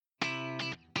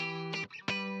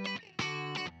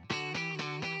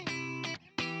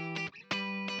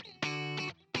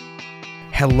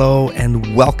Hello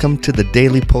and welcome to the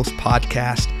Daily Post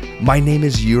Podcast. My name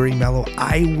is Yuri Mello.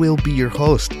 I will be your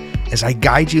host as I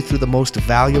guide you through the most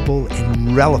valuable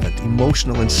and relevant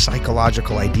emotional and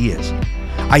psychological ideas.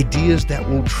 Ideas that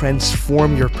will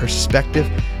transform your perspective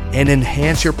and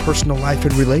enhance your personal life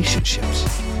and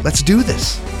relationships. Let's do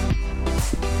this.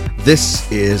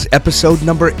 This is episode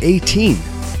number 18.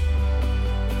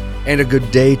 And a good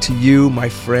day to you, my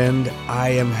friend. I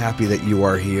am happy that you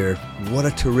are here. What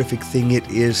a terrific thing it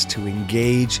is to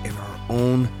engage in our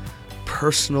own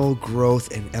personal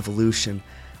growth and evolution.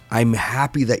 I'm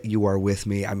happy that you are with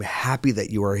me. I'm happy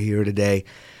that you are here today.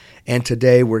 And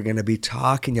today we're going to be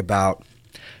talking about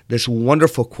this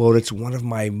wonderful quote. It's one of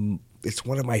my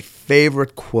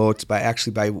favorite quotes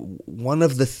by one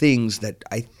of the things that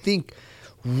I think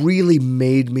really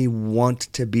made me want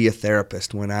to be a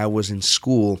therapist when I was in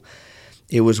school.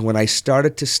 It was when I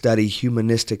started to study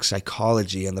humanistic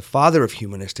psychology, and the father of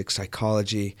humanistic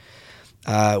psychology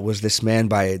was this man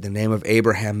by the name of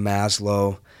Abraham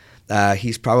Maslow.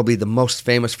 He's probably the most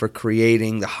famous for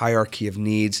creating the hierarchy of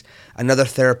needs. Another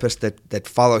therapist that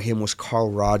followed him was Carl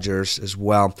Rogers as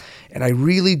well. And I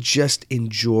really just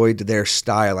enjoyed their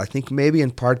style. I think maybe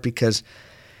in part because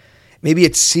maybe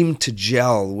it seemed to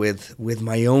gel with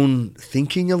my own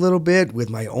thinking a little bit,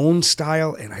 with my own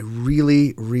style, and I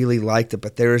really, really liked it.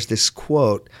 But there is this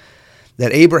quote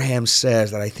that Abraham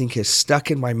says that I think has stuck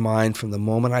in my mind from the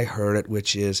moment I heard it,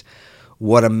 which is,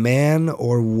 what a man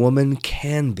or woman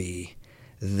can be,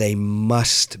 they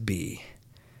must be.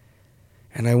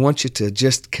 And I want you to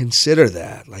just consider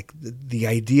that, like the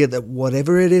idea that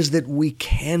whatever it is that we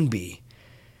can be,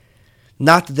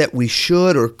 not that we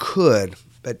should or could,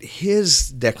 but his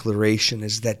declaration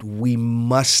is that we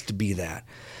must be that,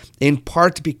 in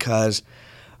part because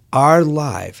our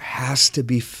life has to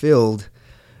be filled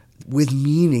with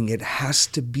meaning. It has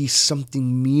to be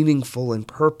something meaningful and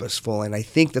purposeful, and I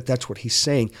think that that's what he's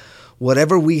saying.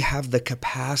 Whatever we have the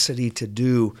capacity to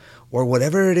do, or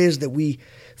whatever it is that we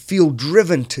feel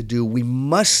driven to do, we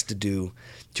must do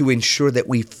to ensure that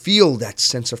we feel that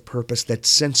sense of purpose, that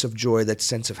sense of joy, that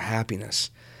sense of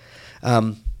happiness.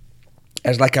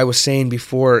 As like I was saying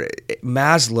before,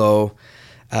 Maslow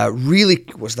really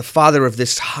was the father of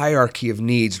this hierarchy of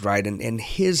needs, right? And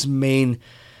his main,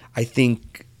 I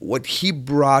think, what he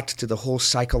brought to the whole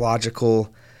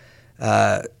psychological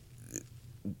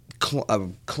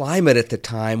climate at the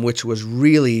time, which was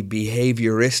really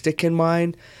behavioristic in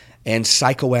mind and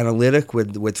psychoanalytic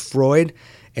with Freud.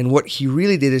 And what he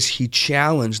really did is he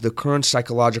challenged the current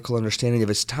psychological understanding of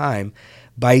his time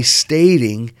by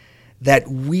stating that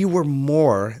we were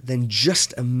more than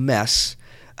just a mess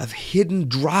of hidden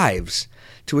drives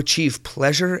to achieve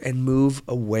pleasure and move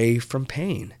away from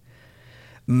pain.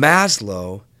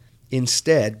 Maslow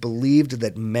instead believed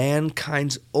that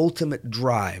mankind's ultimate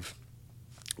drive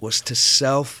was to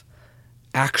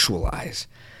self-actualize.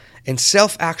 And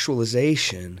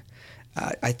self-actualization,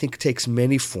 I think, takes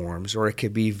many forms, or it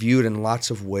could be viewed in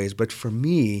lots of ways. But for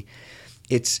me,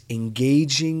 it's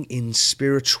engaging in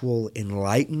spiritual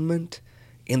enlightenment,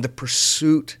 in the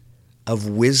pursuit of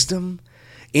wisdom,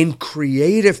 in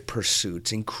creative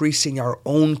pursuits, increasing our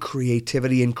own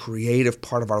creativity and creative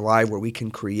part of our life where we can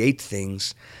create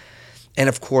things. And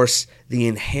of course, the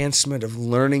enhancement of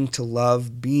learning to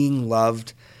love, being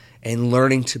loved, and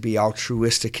learning to be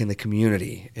altruistic in the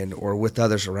community or with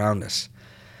others around us.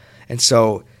 And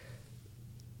so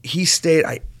he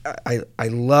stated, I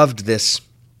loved this.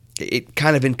 It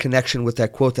kind of in connection with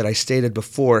that quote that I stated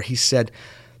before. He said,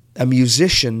 a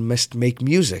musician must make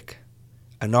music.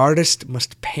 An artist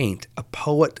must paint. A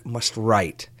poet must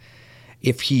write.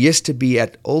 If he is to be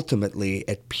ultimately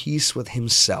at peace with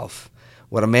himself,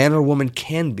 what a man or woman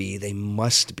can be, they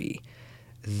must be.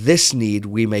 This need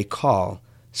we may call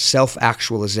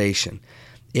self-actualization.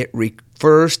 It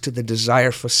refers to the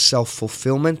desire for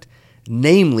self-fulfillment,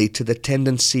 namely to the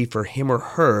tendency for him or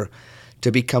her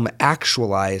to become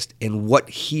actualized in what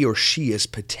he or she is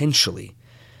potentially.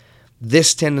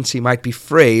 This tendency might be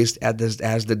phrased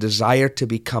as the desire to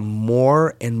become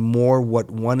more and more what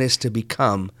one is to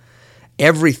become,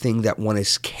 everything that one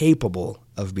is capable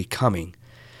of becoming.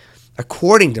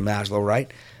 According to Maslow,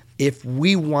 right, if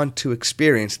we want to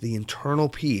experience the internal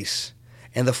peace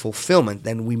and the fulfillment,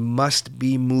 then we must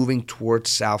be moving towards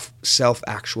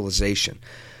self-actualization.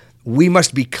 We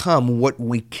must become what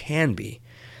we can be.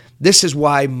 This is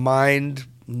why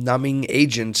mind-numbing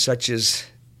agents such as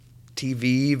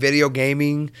TV, video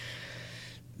gaming,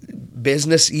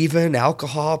 business even,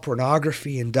 alcohol,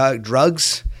 pornography, and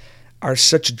drugs are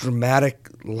such dramatic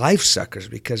life suckers,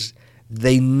 because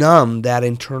they numb that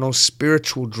internal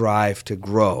spiritual drive to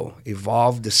grow,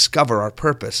 evolve, discover our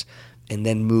purpose, and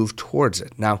then move towards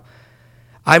it. Now,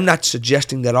 I'm not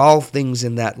suggesting that all things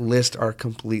in that list are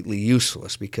completely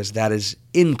useless, because that is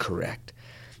incorrect.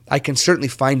 I can certainly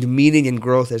find meaning and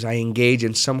growth as I engage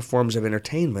in some forms of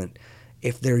entertainment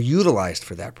if they're utilized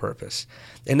for that purpose.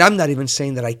 And I'm not even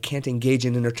saying that I can't engage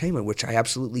in entertainment, which I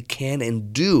absolutely can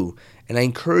and do, and I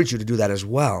encourage you to do that as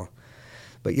well.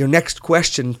 But your next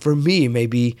question for me may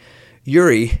be,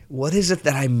 Yuri, what is it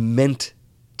that I'm meant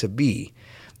to be?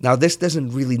 Now, this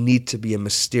doesn't really need to be a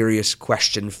mysterious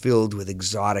question filled with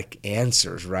exotic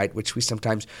answers, right? Which we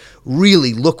sometimes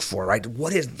really look for, right?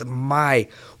 What is my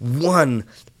one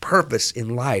purpose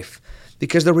in life?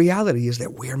 Because the reality is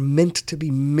that we are meant to be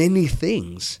many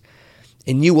things.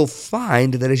 And you will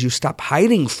find that as you stop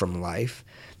hiding from life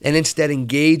and instead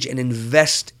engage and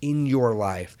invest in your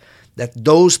life, that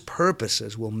those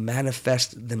purposes will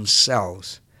manifest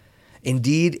themselves.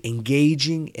 Indeed,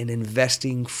 engaging and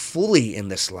investing fully in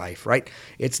this life, right?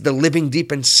 It's the living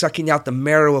deep and sucking out the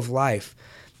marrow of life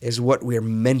is what we're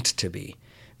meant to be.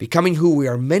 Becoming who we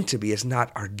are meant to be is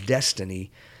not our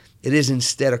destiny. It is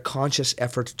instead a conscious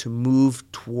effort to move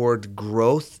toward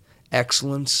growth,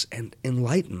 excellence, and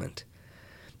enlightenment.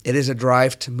 It is a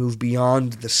drive to move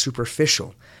beyond the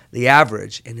superficial, the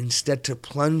average, and instead to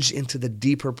plunge into the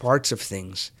deeper parts of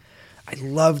things. I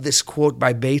love this quote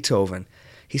by Beethoven.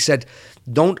 He said,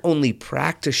 "Don't only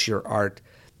practice your art,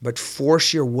 but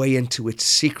force your way into its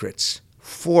secrets.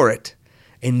 For it,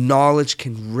 and knowledge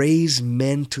can raise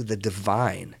men to the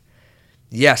divine."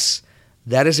 Yes,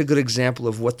 that is a good example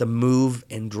of what the move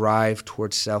and drive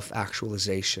towards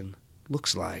self-actualization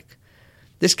looks like.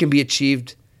 This can be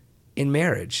achieved in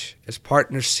marriage as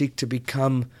partners seek to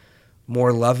become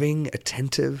more loving,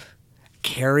 attentive,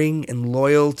 caring, and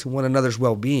loyal to one another's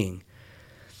well-being.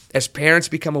 As parents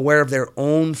become aware of their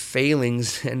own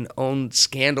failings and own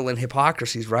scandal and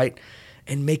hypocrisies, right?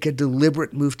 And make a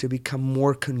deliberate move to become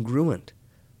more congruent,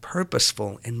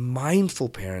 purposeful, and mindful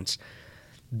parents,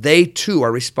 they too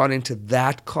are responding to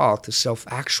that call to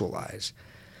self-actualize.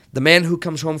 The man who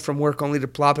comes home from work only to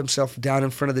plop himself down in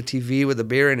front of the TV with a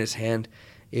beer in his hand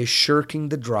is shirking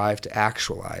the drive to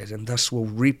actualize, and thus will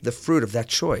reap the fruit of that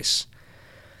choice.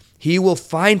 He will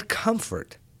find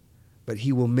comfort, but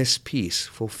he will miss peace,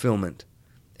 fulfillment,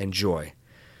 and joy.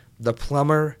 The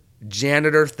plumber,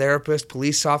 janitor, therapist,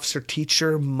 police officer,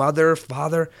 teacher, mother,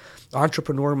 father,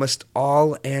 entrepreneur must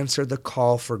all answer the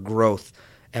call for growth,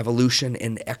 evolution,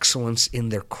 and excellence in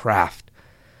their craft.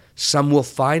 Some will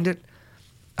find it.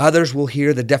 Others will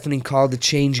hear the deafening call to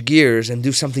change gears and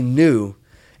do something new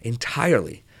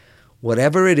entirely.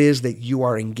 Whatever it is that you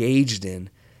are engaged in,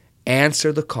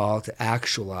 answer the call to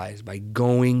actualize by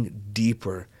going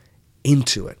deeper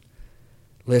into it.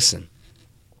 Listen,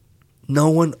 no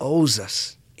one owes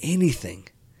us anything.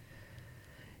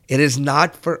 It is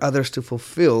not for others to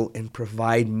fulfill and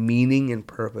provide meaning and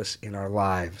purpose in our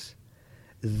lives.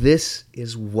 This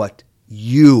is what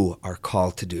you are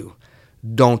called to do.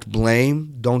 Don't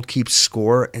blame, don't keep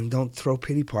score, and don't throw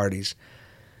pity parties.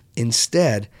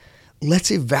 Instead,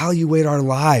 let's evaluate our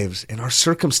lives and our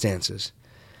circumstances.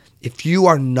 If you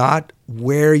are not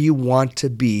where you want to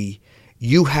be,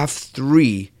 you have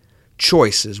 3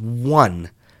 choices.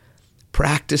 1,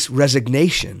 practice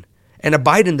resignation and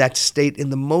abide in that state in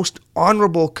the most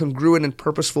honorable, congruent, and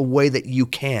purposeful way that you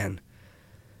can.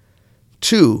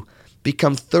 2,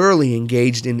 become thoroughly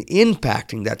engaged in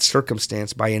impacting that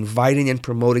circumstance by inviting and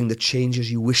promoting the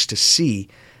changes you wish to see.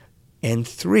 And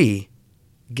 3,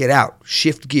 get out,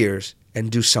 shift gears,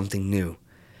 and do something new.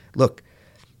 Look,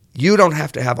 you don't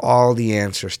have to have all the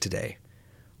answers today.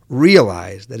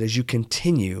 Realize that as you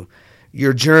continue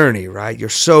your journey, right, your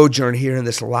sojourn here in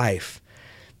this life,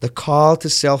 the call to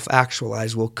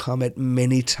self-actualize will come at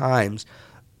many times,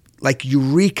 like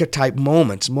eureka-type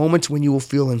moments when you will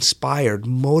feel inspired,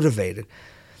 motivated.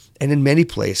 And in many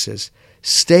places,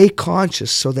 stay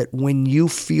conscious so that when you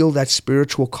feel that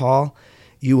spiritual call,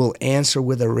 you will answer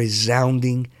with a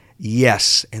resounding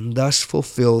yes, and thus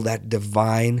fulfill that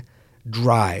divine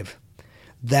drive.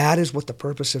 That is what the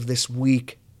purpose of this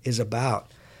week is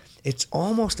about. It's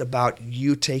almost about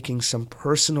you taking some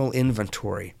personal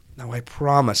inventory. Now, I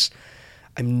promise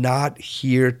I'm not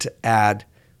here to add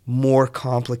more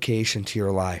complication to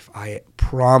your life. I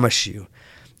promise you.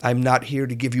 I'm not here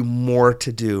to give you more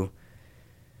to do.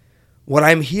 What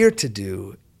I'm here to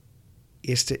do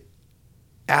is to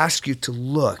ask you to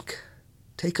look.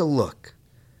 Take a look.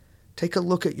 Take a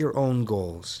look at your own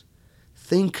goals.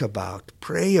 Think about,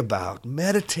 pray about,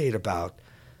 meditate about.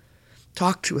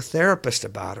 Talk to a therapist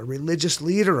about, a religious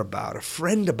leader about, a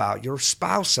friend about, your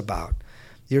spouse about,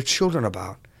 your children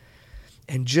about.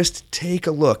 And just take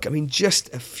a look. I mean,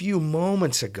 just a few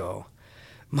moments ago,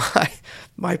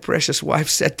 My precious wife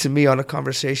said to me on a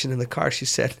conversation in the car, she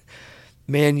said,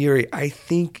 "Man, Yuri, I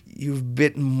think you've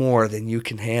bitten more than you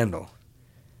can handle.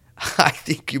 I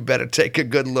think you better take a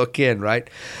good look in," right?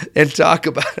 And talk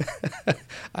about it.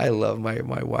 I love my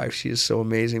wife. She is so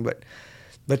amazing.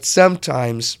 But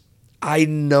sometimes I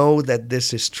know that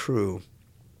this is true,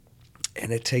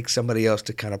 and it takes somebody else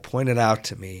to kind of point it out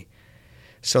to me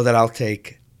so that I'll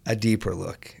take a deeper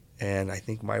look. And I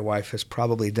think my wife has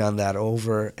probably done that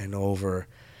over and over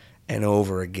and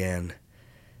over again.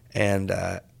 And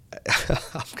I'm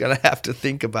going to have to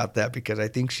think about that because I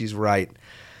think she's right.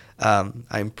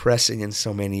 I'm pressing in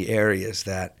so many areas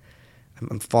that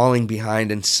I'm falling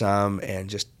behind in some and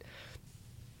just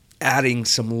adding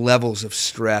some levels of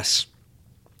stress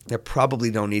that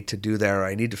probably don't need to do there. Or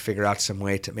I need to figure out some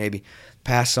way to maybe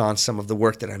pass on some of the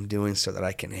work that I'm doing so that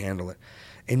I can handle it.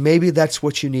 And maybe that's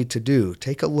what you need to do.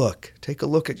 Take a look. Take a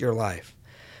look at your life.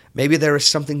 Maybe there is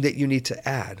something that you need to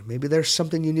add. Maybe there's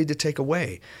something you need to take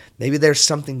away. Maybe there's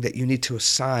something that you need to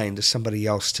assign to somebody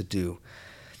else to do.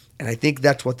 And I think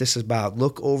that's what this is about.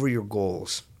 Look over your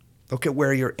goals. Look at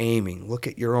where you're aiming. Look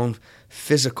at your own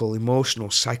physical, emotional,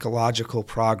 psychological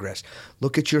progress.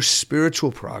 Look at your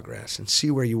spiritual progress and see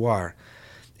where you are.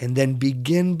 And then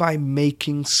begin by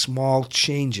making small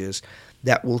changes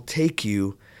that will take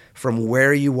you from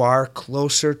where you are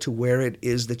closer to where it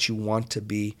is that you want to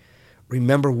be.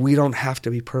 Remember, we don't have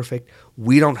to be perfect.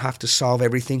 We don't have to solve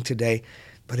everything today,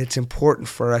 but it's important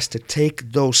for us to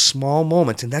take those small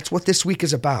moments, and that's what this week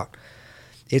is about.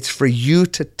 It's for you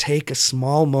to take a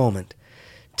small moment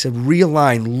to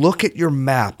realign, look at your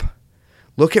map,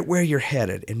 look at where you're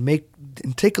headed,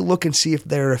 and take a look and see if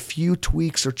there are a few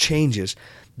tweaks or changes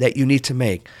that you need to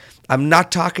make. I'm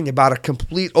not talking about a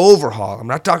complete overhaul. I'm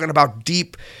not talking about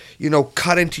deep,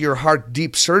 cut into your heart,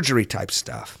 deep surgery type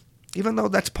stuff, even though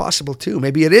that's possible too.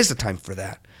 Maybe it is the time for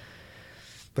that.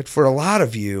 But for a lot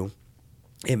of you,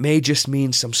 it may just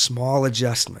mean some small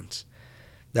adjustments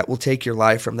that will take your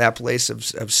life from that place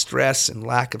of stress and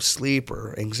lack of sleep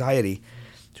or anxiety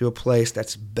to a place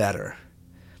that's better,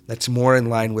 that's more in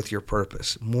line with your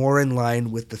purpose, more in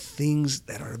line with the things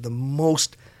that are the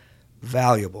most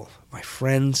valuable. My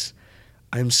friends,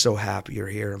 I'm so happy you're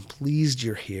here. I'm pleased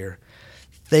you're here.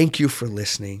 Thank you for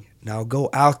listening. Now go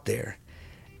out there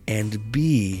and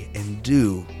be and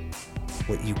do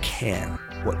what you can,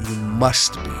 what you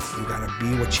must be. You got to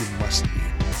be what you must be.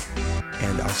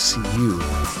 And I'll see you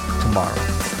tomorrow.